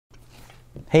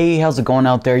Hey, how's it going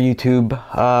out there, YouTube?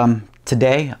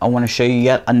 Today I want to show you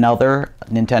yet another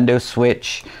Nintendo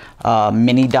Switch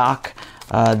mini dock.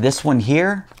 This one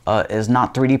here is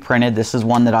not 3D printed. This is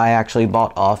one that I actually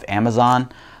bought off Amazon.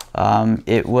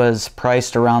 It was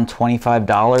priced around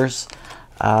 $25.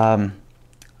 A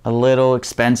little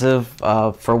expensive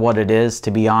for what it is,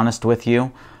 to be honest with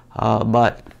you,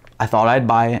 but I thought I'd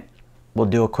buy it. We'll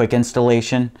do a quick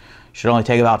installation. Should only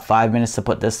take about 5 minutes to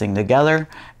put this thing together,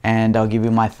 and I'll give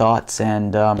you my thoughts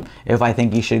and if I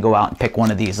think you should go out and pick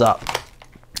one of these up.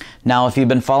 Now, if you've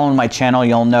been following my channel,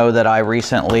 you'll know that I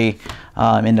recently,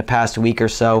 in the past week or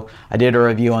so, I did a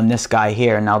review on this guy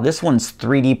here. Now, this one's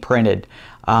 3D printed,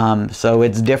 so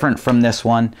it's different from this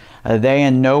one. They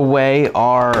in no way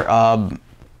are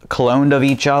cloned of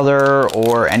each other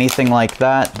or anything like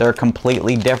that. They're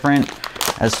completely different.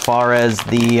 As far as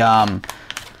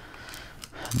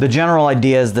the general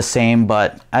idea is the same,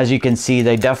 but as you can see,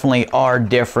 they definitely are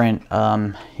different.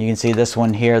 You can see this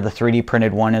one here, the 3D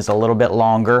printed one, is a little bit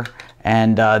longer,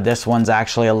 and this one's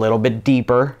actually a little bit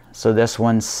deeper. So this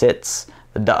one sits,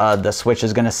 the Switch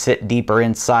is going to sit deeper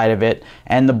inside of it,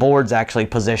 and the board's actually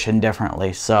positioned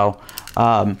differently. So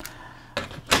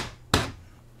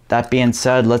that being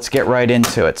said, let's get right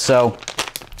into it. So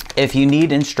if you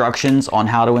need instructions on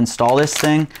how to install this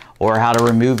thing or how to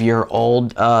remove your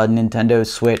old Nintendo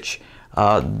Switch,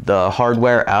 the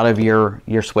hardware out of your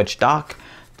Switch dock,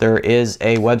 there is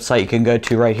a website you can go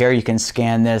to right here. You can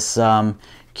scan this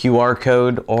QR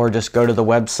code or just go to the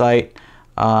website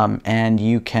and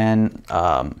you can,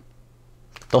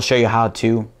 they'll show you how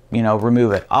to,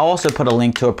 remove it. I'll also put a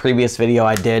link to a previous video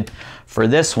I did for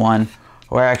this one,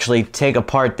 where I actually take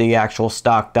apart the actual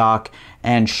stock dock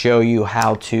and show you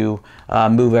how to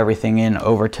move everything in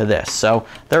over to this. So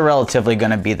they're relatively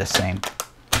going to be the same.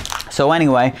 So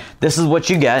anyway, this is what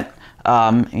you get.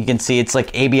 You can see it's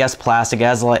like ABS plastic. It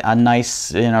has like a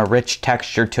nice, rich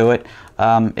texture to it.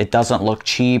 It doesn't look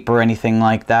cheap or anything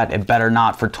like that. It better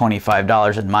not for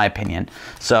 $25 in my opinion.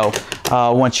 So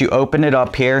once you open it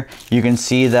up here, you can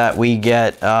see that we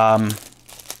get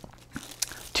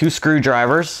 2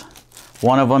 screwdrivers.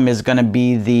 One of them is going to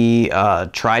be the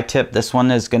tri-tip. This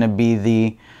one is going to be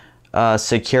the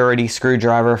security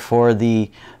screwdriver for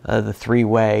the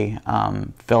 3-way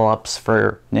Phillips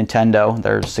for Nintendo.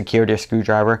 There's security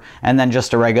screwdriver, and then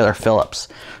just a regular Phillips.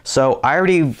 So I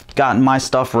already gotten my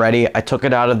stuff ready. I took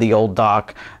it out of the old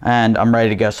dock and I'm ready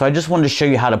to go. So I just wanted to show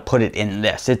you how to put it in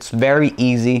this. It's very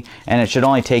easy and it should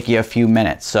only take you a few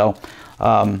minutes. So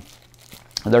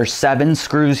there's 7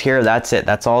 screws here. That's it.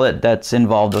 That's all that's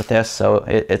involved with this. So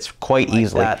it's quite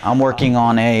easily. I'm working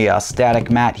on a static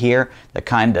mat here that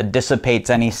kind of dissipates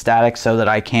any static so that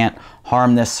I can't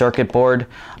harm this circuit board.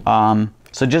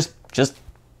 So just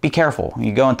be careful.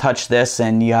 You go and touch this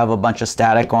and you have a bunch of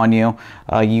static on you,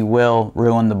 you will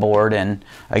ruin the board. And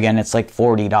again, it's like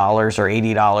 $40 or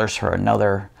 $80 for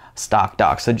another stock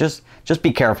dock. So just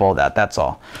be careful of that. That's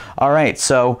all. All right,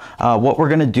 so what we're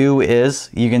gonna do is,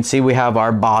 you can see we have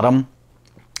our bottom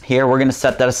here. We're gonna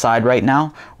set that aside right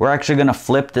now. We're actually gonna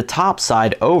flip the top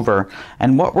side over,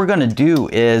 and what we're gonna do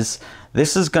is,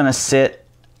 this is gonna sit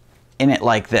in it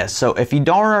like this. So if you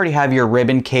don't already have your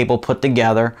ribbon cable put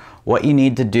together, what you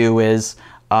need to do is,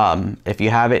 if you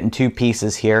have it in 2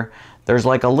 pieces here, there's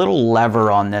like a little lever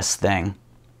on this thing,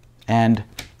 and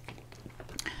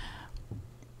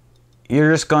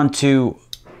you're just going to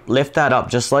lift that up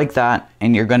just like that,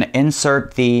 and you're going to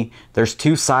insert there's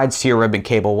 2 sides to your ribbon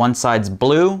cable. One side's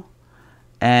blue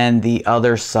and the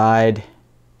other side,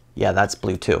 yeah, that's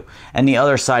blue too. And the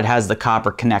other side has the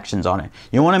copper connections on it.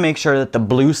 You want to make sure that the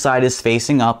blue side is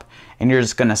facing up, and you're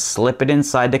just going to slip it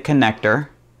inside the connector,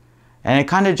 and it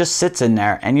kind of just sits in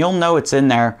there, and you'll know it's in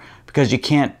there because you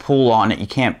can't pull on it. You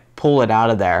can't pull it out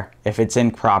of there if it's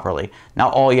in properly. Now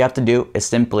all you have to do is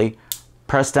simply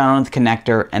press down on the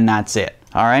connector, and that's it.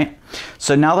 All right,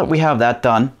 so now that we have that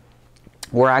done,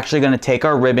 we're actually going to take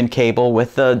our ribbon cable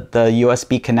with the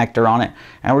USB connector on it,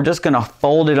 and we're just going to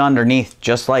fold it underneath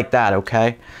just like that.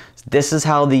 Okay, this is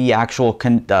how the actual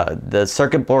the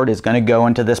circuit board is going to go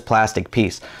into this plastic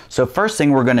piece. So first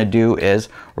thing we're going to do is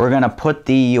we're going to put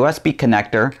the USB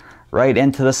connector right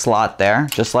into the slot there,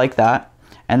 just like that,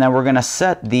 and then we're going to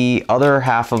set the other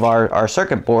half of our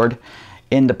circuit board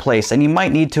into place. And you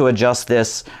might need to adjust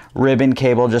this ribbon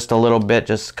cable just a little bit,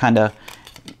 just kind of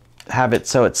have it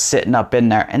so it's sitting up in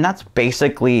there, and that's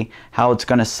basically how it's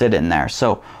going to sit in there.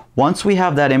 So once we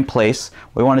have that in place,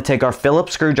 we want to take our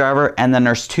Phillips screwdriver, and then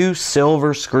there's 2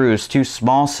 silver screws, 2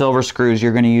 small silver screws.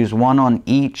 You're going to use one on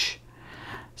each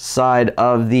side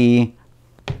of the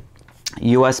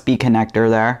USB connector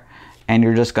there, and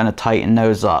you're just going to tighten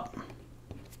those up.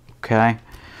 okay?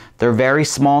 They're very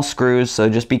small screws, so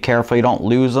just be careful you don't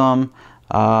lose them.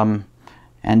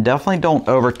 And definitely don't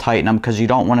over tighten them, because you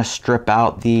don't want to strip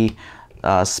out the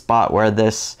spot where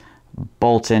this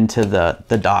bolts into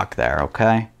the dock there,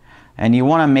 okay? And you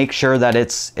want to make sure that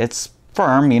it's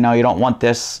firm. You know, you don't want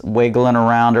this wiggling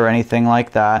around or anything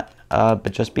like that,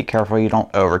 but just be careful you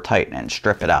don't over tighten it and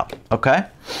strip it out, okay?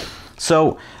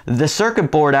 So the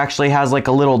circuit board actually has like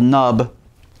a little nub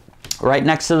right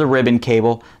next to the ribbon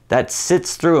cable that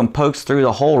sits through and pokes through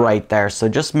the hole right there. So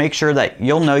just make sure that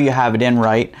you'll know you have it in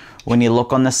right when you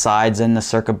look on the sides and the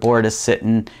circuit board is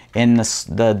sitting in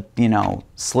the you know,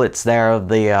 slits there of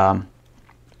the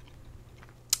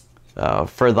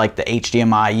for like the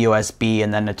HDMI, USB,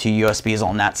 and then the two USBs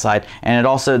on that side. And it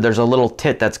also, there's a little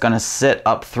tit that's going to sit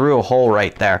up through a hole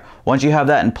right there. Once you have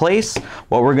that in place,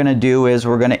 what we're going to do is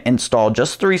we're going to install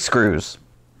just 3 screws.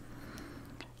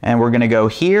 And we're going to go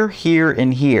here, here,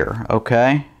 and here,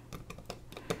 okay?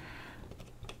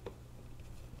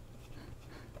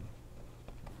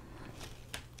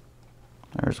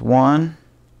 There's 1.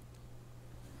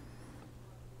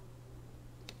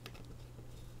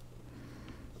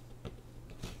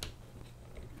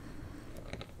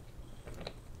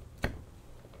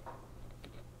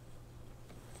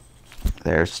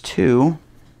 There's 2.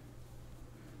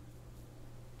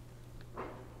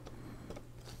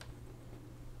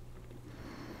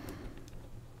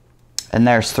 And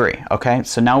there's 3. Okay,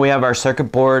 so now we have our circuit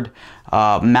board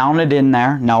mounted in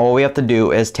there. Now all we have to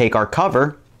do is take our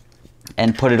cover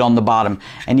and put it on the bottom.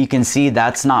 And you can see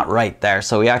that's not right there.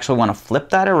 So we actually want to flip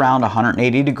that around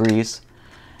 180 degrees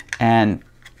and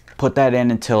put that in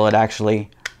until it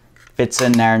actually fits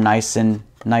in there nice and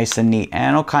neat.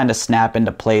 And it'll kind of snap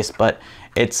into place, but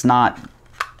it's not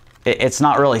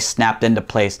really snapped into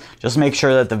place. Just make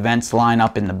sure that the vents line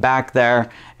up in the back there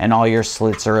and all your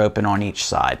slits are open on each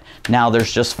side. Now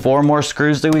there's just 4 more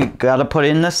screws that we got to put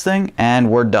in this thing and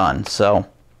we're done. So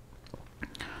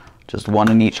just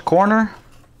 1 in each corner.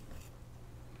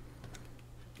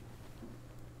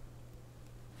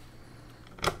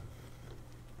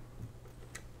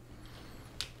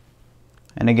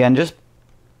 And again, just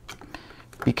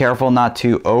be careful not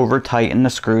to over tighten the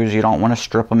screws. You don't want to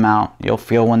strip them out. You'll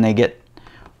feel when they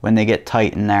get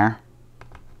tight in there.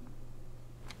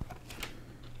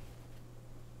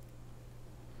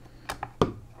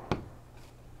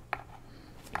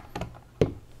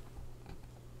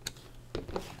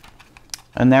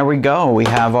 And there we go. We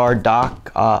have our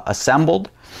dock assembled.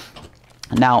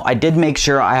 Now I did make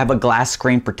sure I have a glass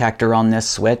screen protector on this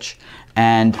switch,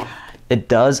 and it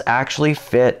does actually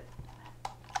fit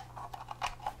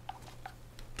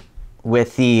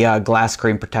with the glass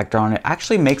screen protector on it.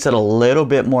 Actually makes it a little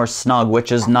bit more snug,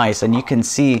 which is nice. And you can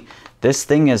see this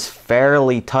thing is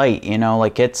fairly tight, you know,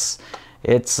 like it's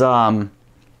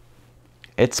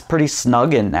pretty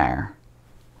snug in there.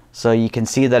 So you can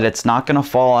see that it's not going to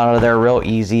fall out of there real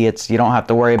easy. You don't have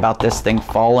to worry about this thing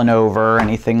falling over or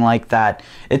anything like that.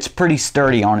 It's pretty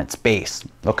sturdy on its base,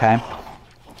 okay?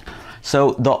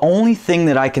 So the only thing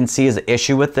that I can see as an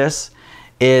issue with this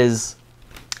is,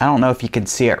 I don't know if you can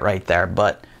see it right there,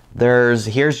 but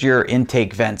here's your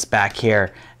intake vents back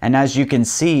here. And as you can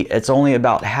see, it's only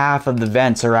about half of the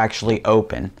vents are actually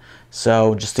open.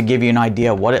 So just to give you an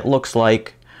idea what it looks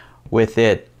like with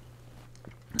it,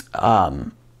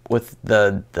 with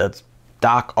the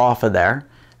dock off of there,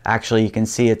 actually you can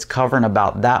see it's covering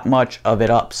about that much of it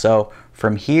up. So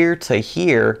from here to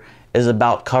here is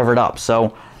about covered up.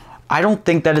 So I don't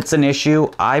think that it's an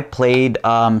issue. I played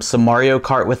some Mario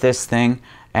Kart with this thing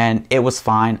and it was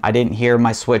fine. I didn't hear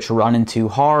my switch running too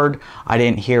hard. I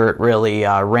didn't hear it really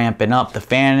ramping up, the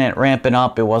fan in it ramping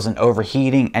up. It wasn't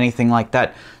overheating, anything like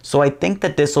that. So I think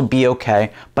that this will be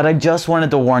okay, but I just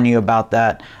wanted to warn you about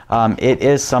that. It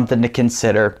is something to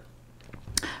consider.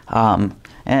 And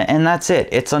that's it.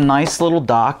 It's a nice little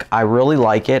dock. I really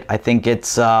like it. I think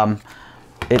it's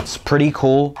pretty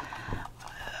cool.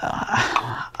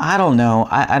 I don't know.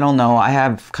 I don't know. I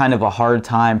have kind of a hard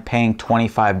time paying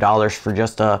 $25 for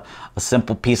just a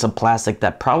simple piece of plastic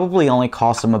that probably only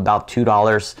cost them about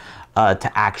 $2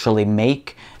 to actually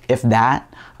make, if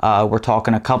that. We're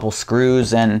talking a couple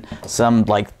screws and some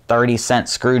like 30-cent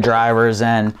screwdrivers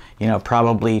and, you know,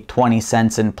 probably 20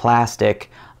 cents in plastic.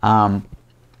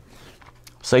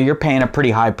 So you're paying a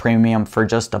pretty high premium for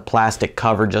just a plastic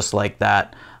cover just like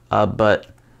that. But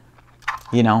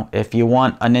you know, if you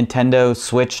want a Nintendo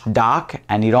Switch dock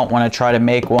and you don't want to try to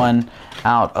make one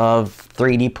out of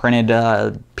 3D printed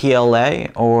PLA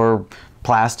or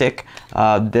plastic,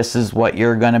 this is what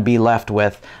you're going to be left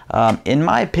with. In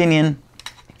my opinion,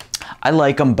 I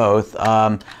like them both.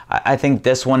 I think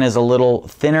this one is a little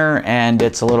thinner and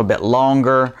it's a little bit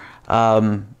longer.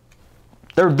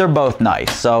 They're both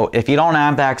nice. So if you don't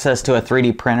have access to a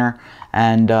 3D printer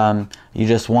and you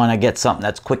just want to get something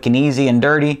that's quick and easy and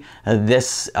dirty,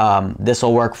 this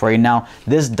will work for you. Now,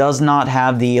 this does not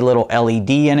have the little LED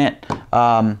in it.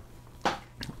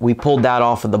 We pulled that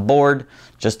off of the board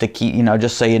just to keep,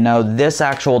 just so you know, this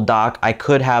actual dock, I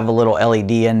could have a little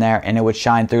LED in there and it would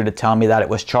shine through to tell me that it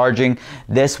was charging.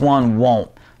 This one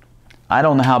won't. I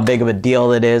don't know how big of a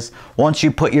deal it is. Once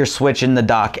you put your switch in the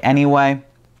dock anyway,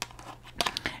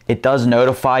 it does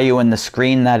notify you in the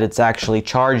screen that it's actually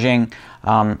charging,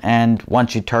 and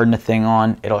once you turn the thing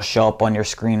on, it'll show up on your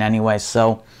screen anyway.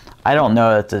 So I don't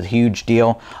know if it's a huge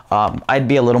deal. I'd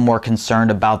be a little more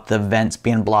concerned about the vents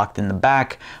being blocked in the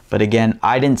back, but again,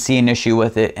 I didn't see an issue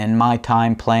with it in my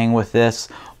time playing with this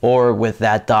or with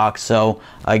that dock. So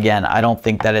again, I don't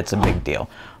think that it's a big deal.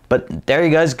 But there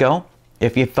you guys go.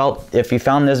 If you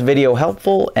found this video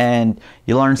helpful and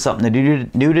you learned something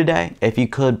new today, if you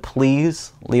could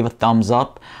please leave a thumbs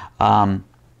up and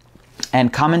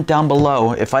comment down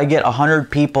below. If I get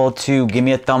 100 people to give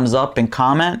me a thumbs up and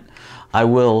comment, I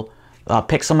will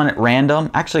pick someone at random.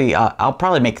 Actually, I'll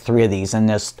probably make 3 of these and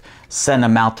just send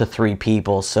them out to 3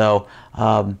 people. So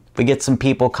if we get some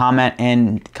people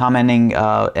commenting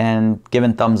and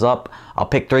giving thumbs up, I'll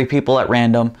pick 3 people at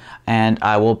random and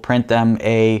I will print them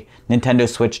a Nintendo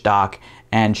Switch dock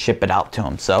and ship it out to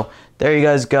them. So there you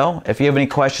guys go. If you have any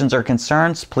questions or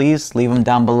concerns, please leave them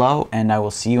down below and I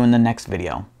will see you in the next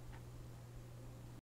video.